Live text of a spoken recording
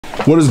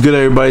What is good,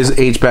 everybody? It's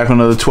H back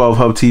on another 12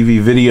 Hub TV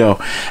video,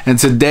 and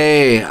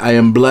today I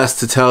am blessed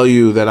to tell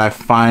you that I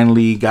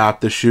finally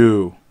got the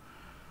shoe.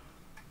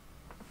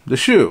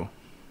 The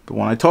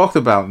one I talked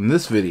about in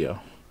this video.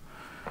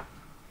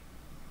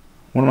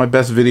 One of my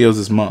best videos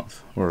this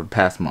month, or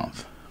past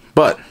month.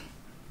 But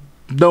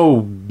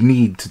no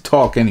need to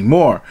talk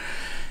anymore.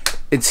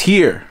 It's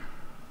here.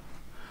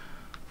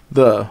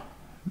 The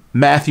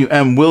Matthew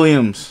M.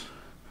 Williams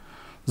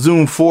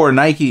Zoom 4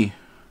 Nike.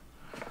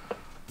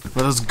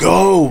 Let's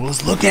go.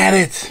 Let's look at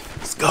it.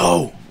 Let's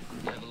go.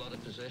 You have a lot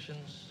of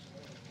possessions,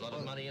 a lot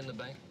of money in the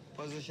bank.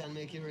 Position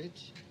make you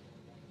rich?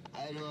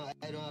 I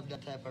don't have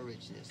that type of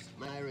richness.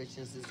 My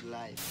richness is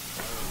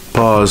life.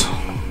 Pause.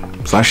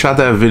 So I shot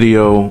that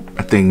video,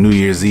 I think New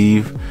Year's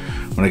Eve.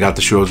 When I got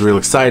the shoe, I was real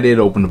excited.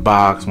 Opened the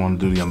box,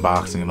 wanted to do the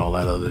unboxing and all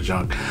that other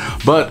junk.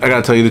 But I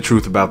gotta tell you the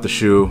truth about the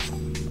shoe.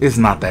 It's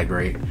not that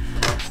great.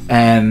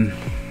 And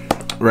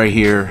right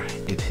here,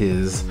 it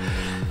is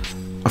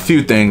a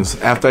few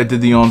things. After I did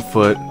the on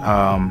foot,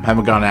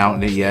 haven't gone out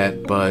in it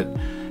yet, but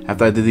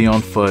after I did the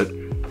on foot,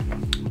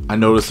 I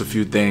noticed a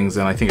few things,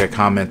 and I think I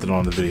commented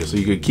on the video. So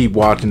you could keep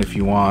watching if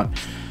you want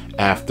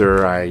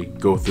after I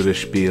go through this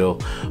spiel,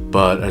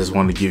 but I just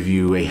wanted to give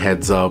you a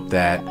heads up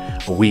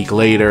that a week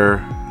later,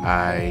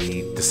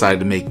 I decided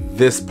to make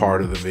this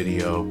part of the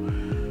video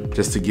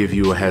just to give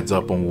you a heads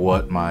up on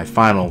what my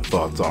final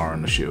thoughts are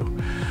on the shoe.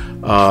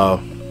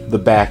 The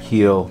back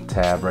heel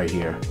tab right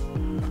here.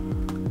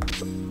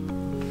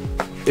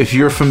 If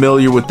you're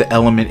familiar with the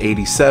Element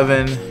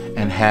 87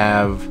 and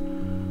have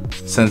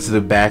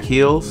sensitive back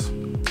heels,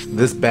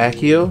 this back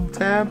heel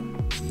tab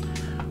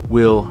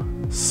will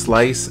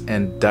slice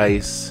and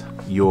dice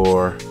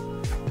your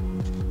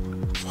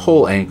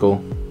whole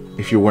ankle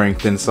if you're wearing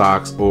thin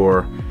socks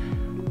or,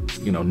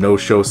 you know,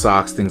 no-show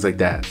socks, things like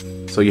that.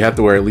 So you have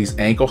to wear at least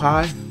ankle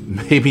high,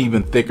 maybe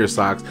even thicker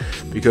socks,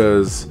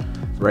 because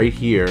right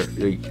here,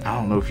 I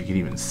don't know if you can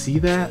even see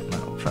that.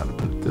 I'm trying to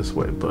put it this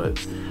way,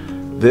 but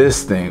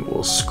this thing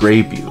will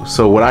scrape you.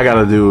 So what I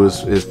gotta do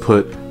is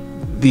put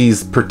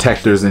these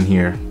protectors in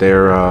here.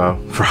 They're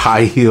for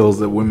high heels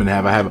that women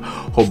have. I have a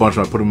whole bunch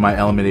of them. I put them in my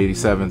Element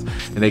 87s,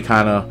 and they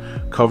kind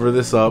of cover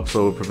this up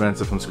so it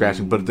prevents it from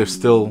scratching, but they're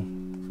still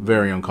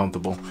very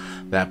uncomfortable,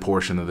 that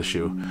portion of the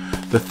shoe.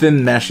 The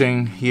thin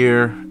meshing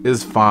here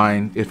is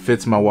fine. It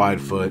fits my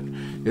wide foot.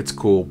 It's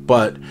cool,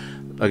 but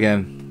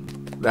again,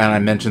 and I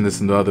mentioned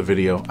this in the other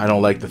video, I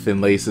don't like the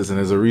thin laces, and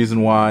there's a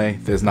reason why.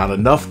 There's not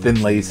enough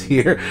thin lace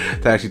here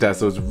to actually tie,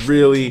 so it's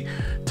really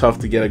tough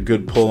to get a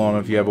good pull on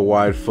if you have a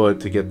wide foot,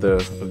 to get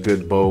a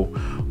good bow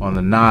on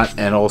the knot.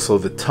 And also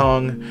the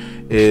tongue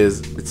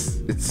is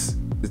it's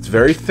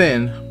very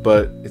thin,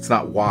 but it's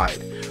not wide.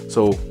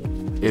 So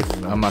if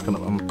I'm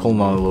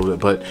pulling on a little bit,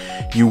 but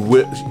you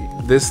will,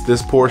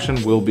 this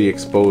portion will be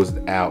exposed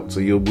out, so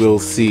you will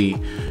see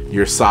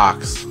your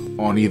socks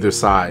on either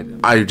side.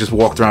 I just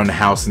walked around the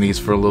house in these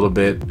for a little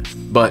bit,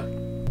 but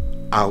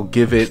I'll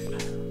give it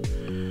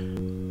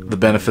the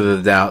benefit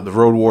of the doubt. The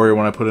Road Warrior,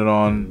 when I put it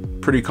on,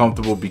 pretty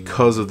comfortable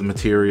because of the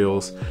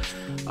materials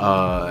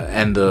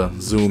and the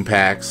zoom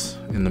packs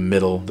in the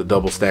middle, the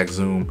double stack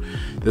zoom.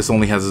 This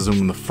only has a zoom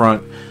in the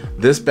front.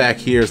 This back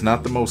here is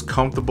not the most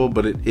comfortable,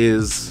 but it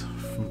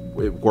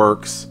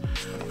works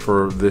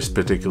for this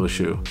particular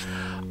shoe.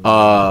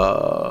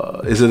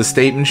 Is it a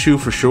statement shoe?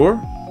 For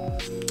sure.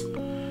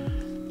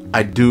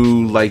 I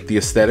do like the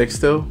aesthetic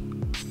still.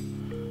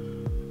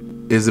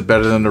 Is it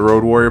better than the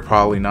Road Warrior?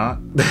 Probably not.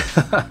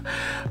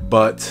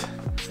 But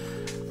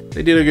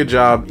they did a good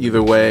job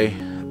either way.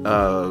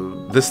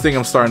 This thing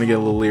I'm starting to get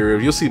a little leery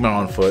of. You'll see my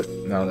on foot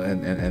now,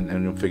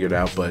 and you'll figure it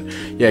out. But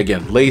yeah,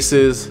 again,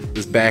 laces,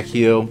 this back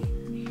heel,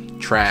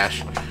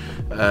 trash,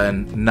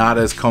 and not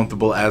as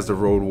comfortable as the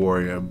Road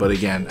Warrior. But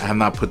again, I have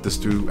not put this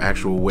through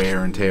actual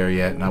wear and tear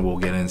yet, and I will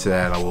get into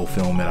that. I will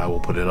film it. I will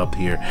put it up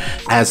here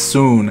as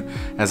soon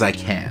as I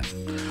can.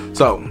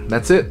 So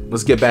that's it.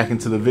 Let's get back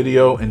into the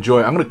video.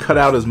 Enjoy. I'm gonna cut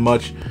out as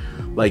much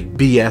like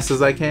BS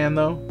as I can,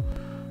 though.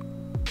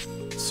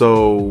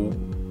 So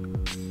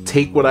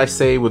take what I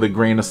say with a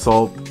grain of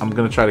salt. I'm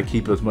gonna try to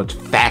keep as much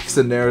facts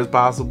in there as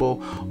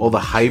possible. All the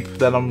hype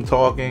that I'm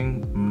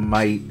talking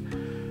might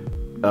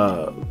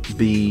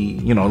be,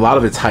 you know, a lot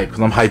of it's hype,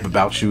 because I'm hype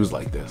about shoes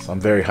like this. I'm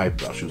very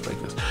hype about shoes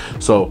like this.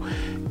 So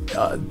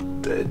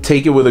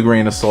take it with a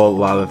grain of salt, a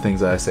lot of the things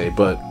that I say,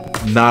 but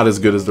not as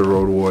good as the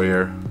Road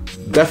Warrior.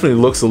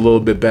 Definitely looks a little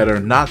bit better.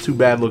 Not too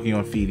bad looking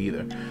on feet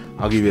either.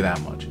 I'll give you that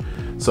much.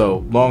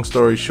 So long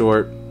story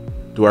short,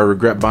 do I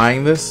regret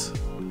buying this?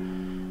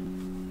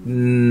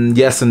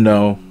 Yes and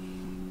no.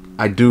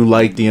 I do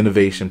like the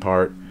innovation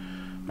part.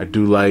 I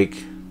do like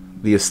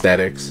the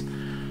aesthetics,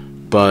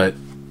 but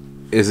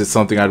is it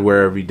something I'd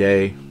wear every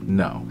day?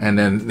 No. And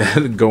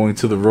then going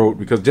to the road,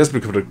 because of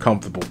the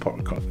comfortable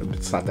part,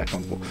 it's not that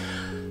comfortable.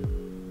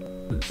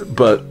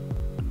 But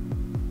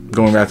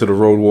going back to the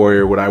Road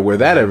Warrior, would I wear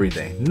that every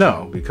day?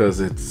 No, because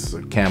it's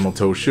a camel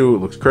toe shoe. It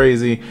looks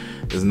crazy.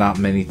 There's not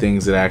many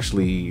things it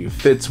actually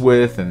fits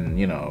with, and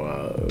you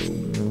know,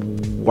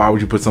 why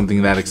would you put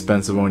something that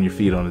expensive on your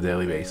feet on a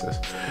daily basis?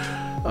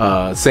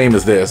 Same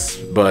as this,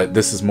 but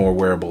this is more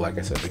wearable, like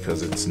I said,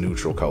 because it's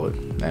neutral colored,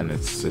 and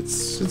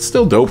it's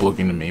still dope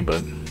looking to me,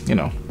 but you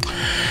know.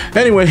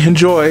 Anyway,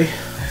 enjoy.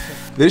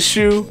 This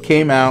shoe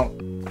came out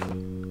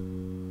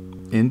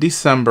in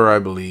December, I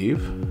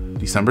believe,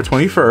 December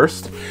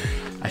 21st.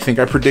 I think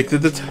I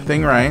predicted the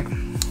thing right.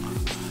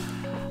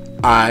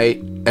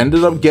 I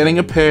ended up getting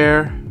a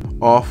pair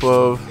off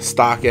of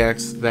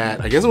StockX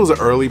that I guess it was an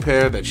early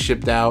pair that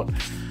shipped out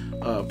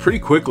pretty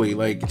quickly.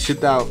 Like, it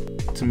shipped out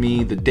to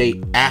me the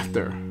day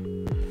after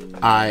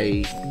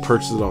I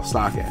purchased it off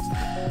StockX.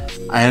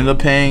 I ended up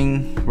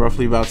paying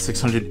roughly about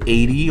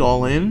 $680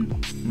 all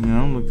in. You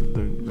know,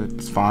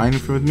 that's fine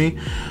with me.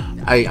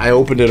 I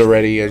opened it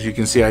already. As you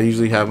can see, I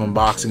usually have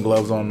unboxing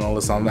gloves on and all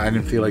this. I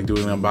didn't feel like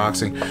doing the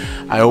unboxing.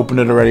 I opened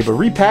it already, but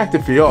repacked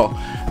it for y'all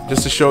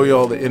just to show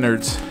y'all the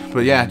innards.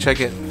 But yeah, check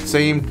it.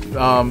 Same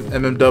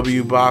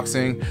MMW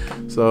boxing.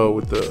 So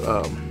with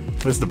the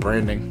where's the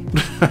branding?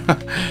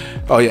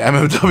 Oh yeah,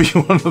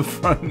 MMW on the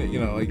front, you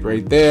know, like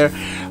right there.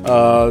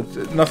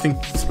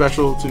 Nothing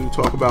special to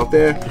talk about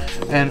there.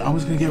 And I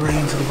was gonna get right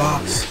into the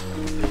box.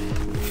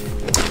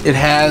 It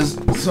has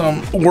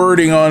some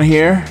wording on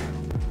here.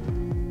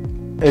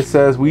 It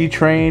says, "We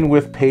train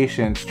with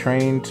patience,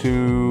 train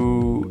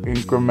to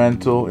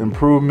incremental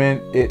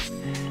improvement. It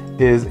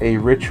is a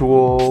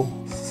ritual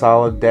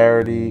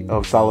solidarity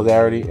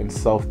and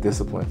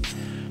self-discipline."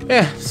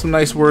 Yeah, some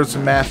nice words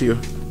from Matthew.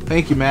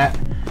 Thank you, Matt.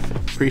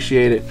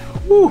 Appreciate it.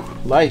 Woo,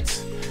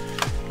 lights.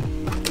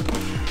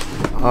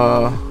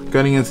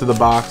 Getting into the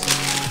box.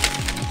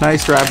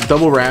 Nice wrap,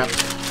 double wrap.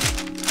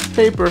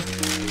 Paper.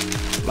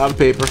 A lot of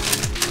paper.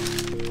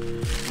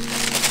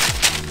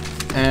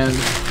 And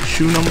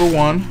shoe number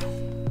one.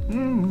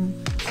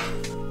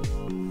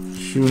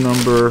 Shoe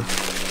number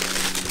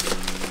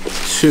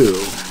two.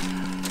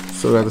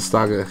 Still got the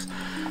StockX.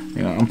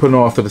 You know, I'm putting it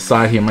off to the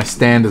side here. My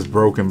stand is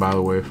broken, by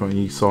the way, from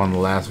you saw in the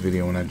last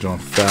video when that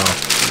joint fell.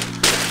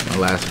 My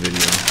last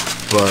video.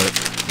 But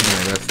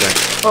yeah, that's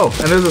that. Oh,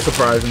 and there's a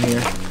surprise in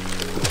here.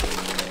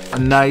 A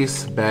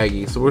nice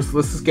baggie. So let's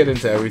just get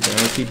into everything.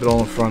 Let's keep it all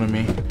in front of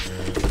me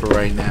for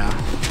right now.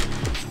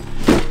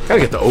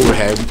 Gotta get the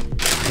overhead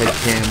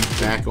cam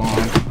back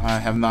on. I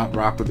have not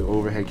rocked with the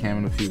overhead cam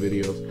in a few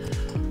videos.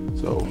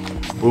 So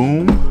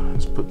boom,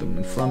 let's put them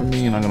in front of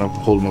me, and I'm gonna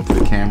hold them up to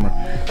the camera.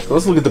 So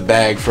let's look at the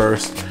bag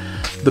first.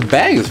 The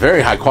bag is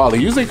very high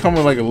quality. Usually come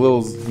with like a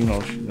little, you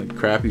know, like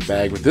crappy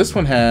bag, but this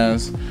one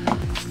has,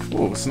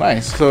 oh, it's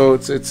nice. So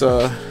it's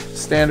a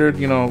standard,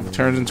 you know,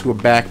 turns into a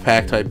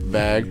backpack type of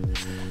bag,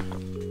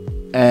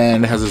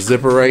 and it has a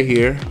zipper right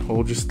here,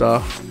 hold your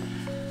stuff.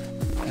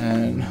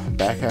 And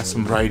back has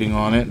some writing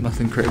on it.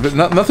 Nothing crazy, but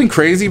nothing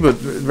crazy, but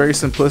very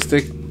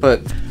simplistic,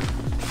 but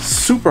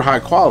super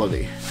high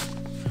quality.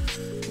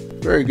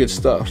 Very good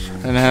stuff.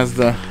 And it has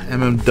the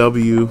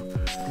MMW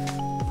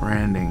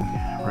branding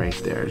right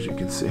there, as you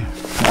can see.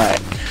 All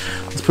right,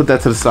 let's put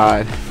that to the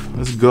side.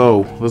 Let's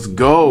go. Let's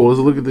go.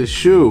 Let's look at this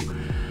shoe.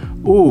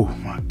 Oh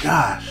my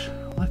gosh,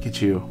 look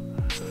at you.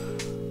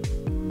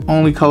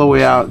 Only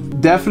colorway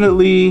out.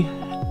 Definitely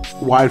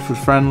wide foot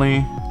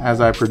friendly, as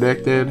I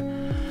predicted.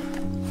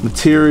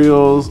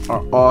 Materials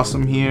are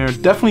awesome here.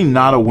 Definitely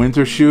not a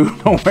winter shoe.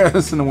 Don't wear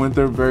this in the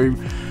winter. Very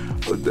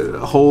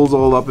holes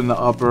all up in the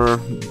upper.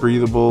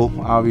 Breathable,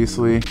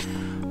 obviously.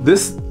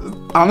 This,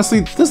 honestly,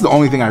 this is the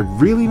only thing I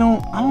really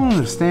don't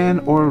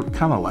understand or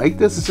kind of like.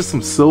 This it's just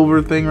some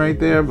silver thing right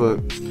there, but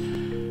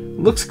it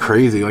looks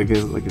crazy. Like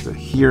it's a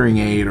hearing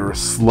aid or a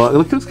slug. It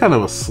looks kind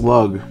of a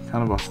slug,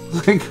 kind of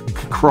a like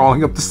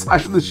crawling up the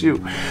side of the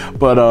shoe.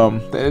 But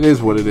it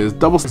is what it is.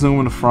 Double zoom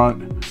in the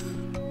front.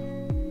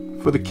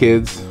 For the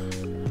kids,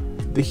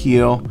 the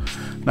heel,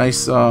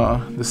 nice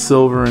the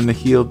silver in the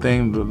heel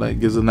thing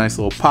that gives a nice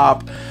little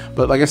pop.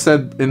 But like I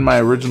said in my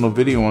original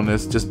video on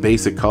this, just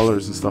basic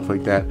colors and stuff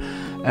like that.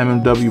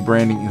 MMW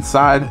branding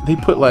inside. They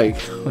put like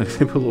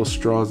they put little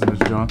straws in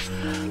this joint.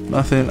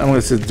 Nothing. I'm gonna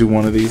just do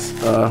one of these,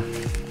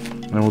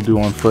 and we'll do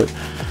on foot.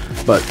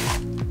 But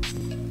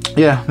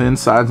yeah, the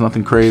inside's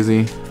nothing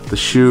crazy. The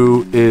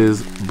shoe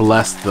is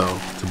blessed though.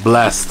 It's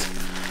blessed.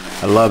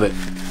 I love it.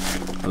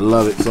 I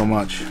love it so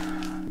much.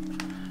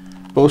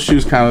 Both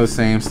shoes kind of the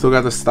same. Still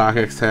got the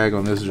StockX tag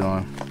on this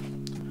joint.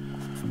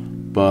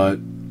 But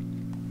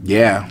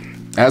yeah,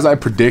 as I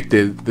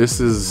predicted,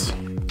 this is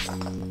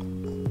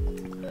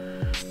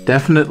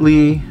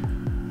definitely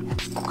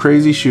a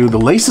crazy shoe. The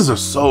laces are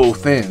so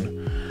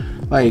thin.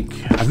 Like,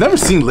 I've never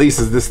seen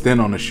laces this thin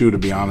on a shoe, to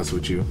be honest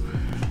with you.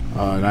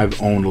 And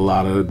I've owned a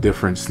lot of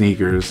different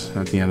sneakers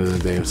at the end of the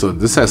day. So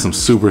this has some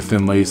super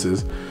thin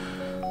laces.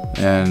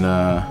 And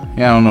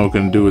yeah, I don't know what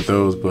I'm gonna do with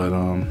those, but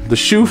the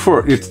shoe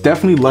it's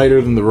definitely lighter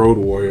than the Road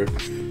Warrior.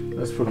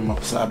 Let's put them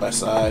up side by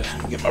side.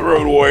 Get my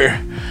Road Warrior.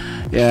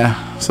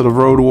 Yeah, so the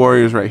Road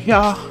Warrior is right here.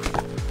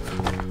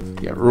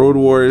 Yeah, Road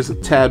Warrior is a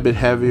tad bit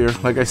heavier.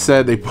 Like I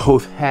said, they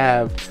both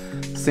have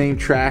same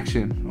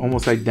traction,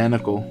 almost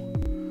identical.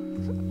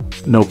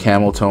 No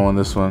camel toe on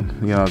this one.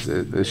 You know,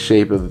 the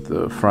shape of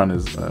the front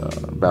is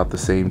about the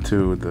same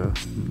too. With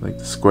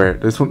the square.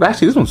 This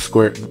one's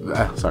squared.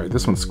 Sorry,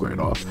 this one's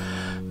squared off.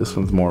 This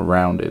one's more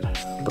rounded,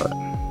 but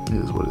it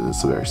is what it is.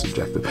 It's very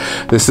subjective.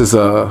 This is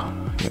a,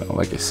 you know,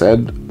 like I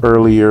said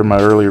earlier,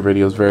 my earlier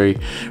videos, very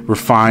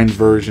refined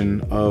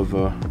version of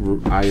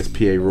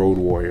ISPA Road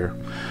Warrior.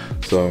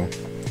 So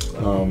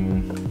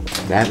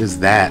that is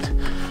that.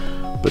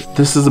 But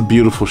this is a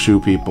beautiful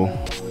shoe, people.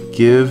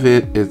 Give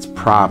it its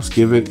props,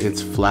 give it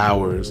its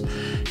flowers,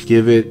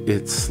 give it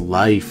its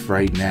life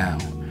right now.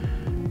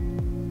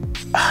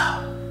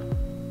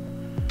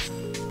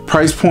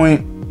 Price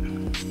point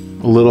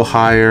a little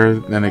higher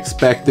than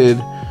expected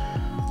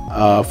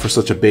for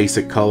such a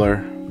basic color,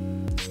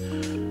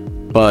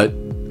 but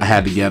I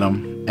had to get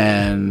them,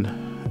 and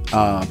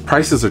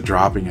prices are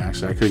dropping.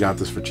 Actually, I could have got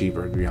this for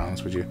cheaper, to be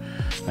honest with you.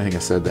 I think I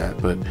said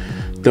that, but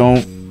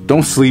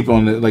don't sleep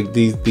on it, like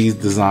these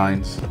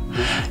designs.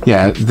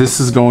 Yeah, this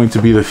is going to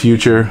be the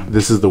future.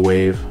 This is the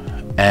wave,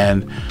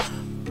 and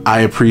I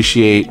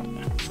appreciate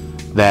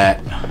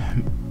that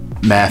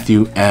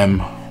Matthew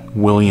M.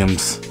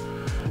 Williams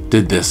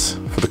did this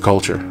for the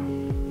culture.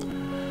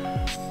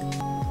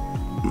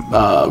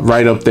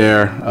 Right up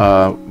there,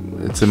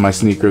 it's in my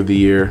sneaker of the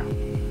year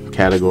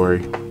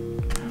category,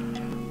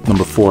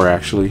 number 4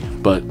 actually,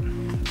 but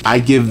I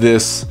give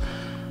this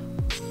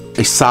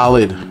a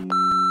solid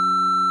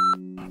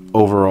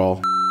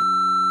overall.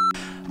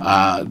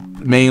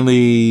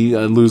 Mainly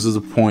loses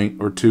a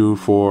point or two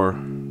for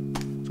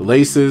the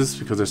laces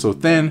because they're so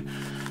thin,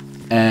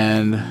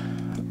 and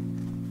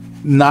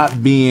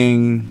not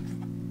being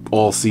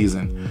all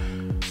season.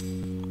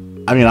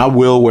 I mean, I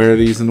will wear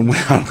these, and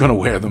I'm gonna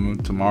wear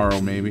them tomorrow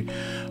maybe,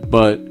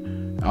 but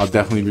I'll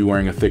definitely be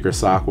wearing a thicker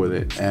sock with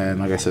it. And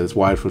like I said, it's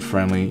wide foot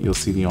friendly. You'll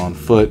see the on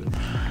foot,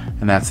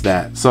 and that's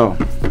that. So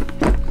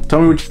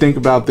tell me what you think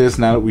about this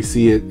now that we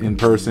see it in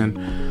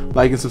person.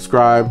 Like and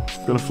subscribe.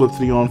 I'm gonna flip to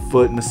the on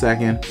foot in a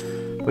second,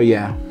 but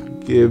yeah,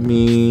 give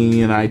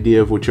me an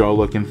idea of what y'all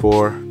looking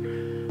for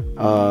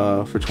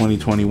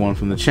 2021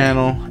 from the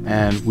channel,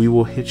 and we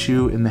will hit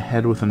you in the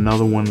head with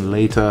another one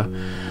later.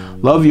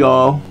 Love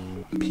y'all.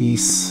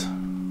 Peace.